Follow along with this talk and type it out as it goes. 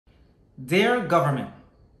Dear government,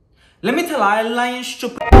 let me tell I lying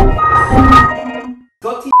stupid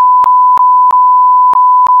dirty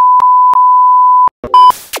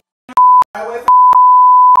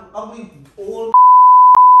ugly old.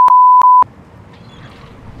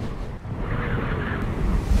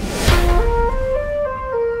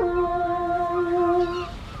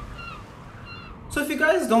 So if you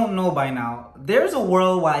guys don't know by now, there's a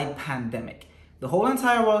worldwide pandemic. The whole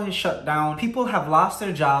entire world has shut down. People have lost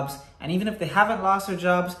their jobs, and even if they haven't lost their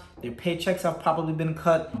jobs, their paychecks have probably been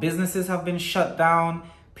cut. Businesses have been shut down.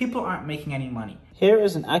 People aren't making any money. Here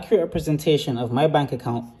is an accurate representation of my bank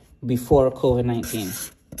account before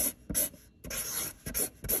COVID-19.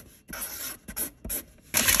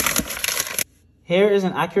 Here is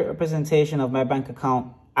an accurate representation of my bank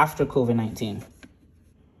account after COVID-19.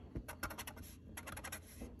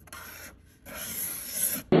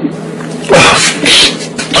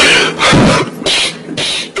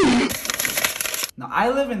 Now,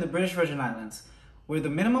 I live in the British Virgin Islands, where the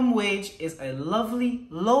minimum wage is a lovely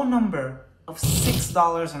low number of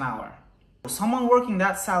 $6 an hour. Someone working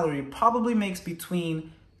that salary probably makes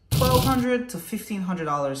between $1,200 to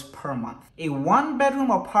 $1,500 per month. A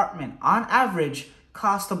one-bedroom apartment, on average,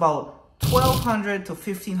 costs about $1,200 to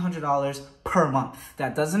 $1,500 per month.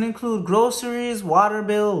 That doesn't include groceries, water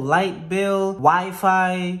bill, light bill,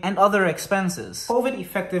 Wi-Fi, and other expenses. COVID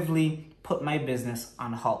effectively put my business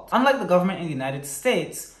on halt. Unlike the government in the United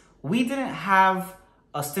States, we didn't have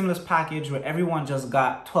a stimulus package where everyone just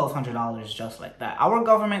got $1,200 just like that. Our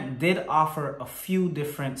government did offer a few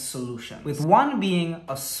different solutions, with one being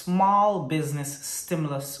a small business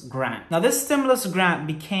stimulus grant. Now, this stimulus grant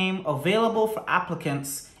became available for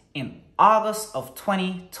applicants in August of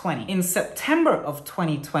 2020. In September of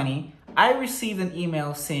 2020, I received an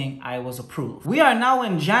email saying I was approved. We are now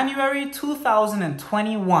in January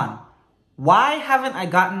 2021. Why haven't I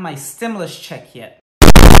gotten my stimulus check yet?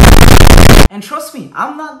 And trust me,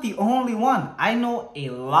 I'm not the only one. I know a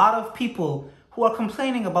lot of people who are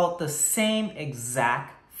complaining about the same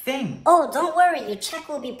exact thing. Oh, don't worry, your check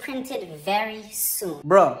will be printed very soon.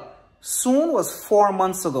 Bruh, soon was 4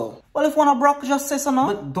 months ago. Well, if one of broke, just say so, no?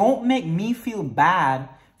 But don't make me feel bad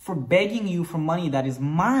for begging you for money that is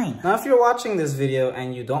mine. Now, if you're watching this video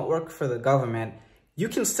and you don't work for the government, you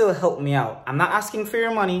can still help me out. I'm not asking for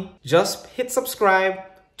your money. Just hit subscribe,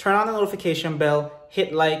 turn on the notification bell,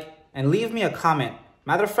 hit like, and leave me a comment.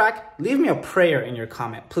 Matter of fact, leave me a prayer in your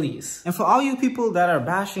comment, please. And for all you people that are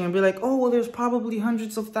bashing and be like, oh, well, there's probably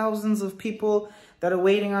hundreds of thousands of people that are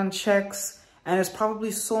waiting on checks, and there's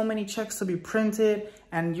probably so many checks to be printed,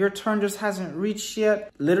 and your turn just hasn't reached yet.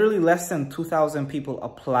 Literally less than 2,000 people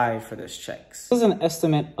applied for this checks. This is an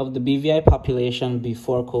estimate of the BVI population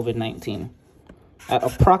before COVID-19. At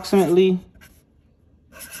approximately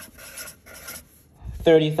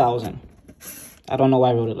 30,000. I don't know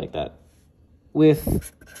why I wrote it like that.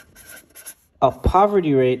 With a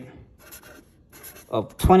poverty rate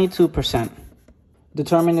of 22%,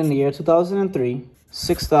 determined in the year 2003,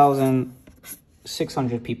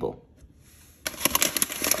 6,600 people.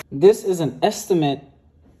 This is an estimate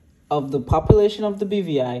of the population of the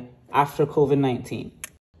BVI after COVID-19.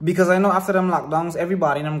 Because I know after them lockdowns,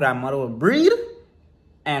 everybody and them grandmother will breed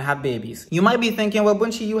and have babies. You might be thinking, well,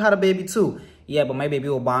 Bunchie, you had a baby too. Yeah, but my baby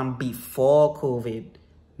was born before COVID,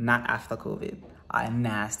 not after COVID. I'm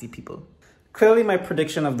nasty people. Clearly, my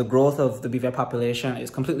prediction of the growth of the BVI population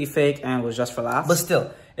is completely fake and was just for laughs. But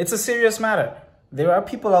still, it's a serious matter. There are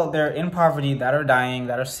people out there in poverty that are dying,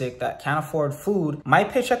 that are sick, that can't afford food. My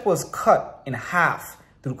paycheck was cut in half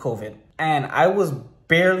through COVID, and I was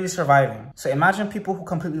barely surviving. So imagine people who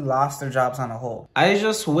completely lost their jobs on a whole. I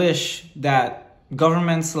just wish that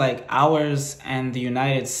governments like ours and the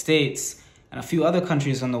United States and a few other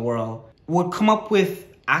countries in the world would come up with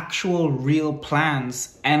actual real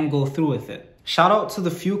plans and go through with it. Shout out to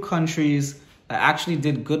the few countries that actually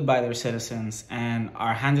did good by their citizens and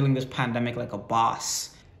are handling this pandemic like a boss.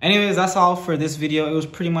 Anyways, that's all for this video. It was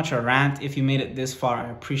pretty much a rant. If you made it this far, I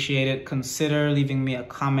appreciate it. Consider leaving me a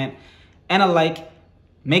comment and a like.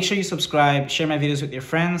 Make sure you subscribe, share my videos with your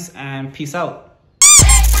friends, and peace out.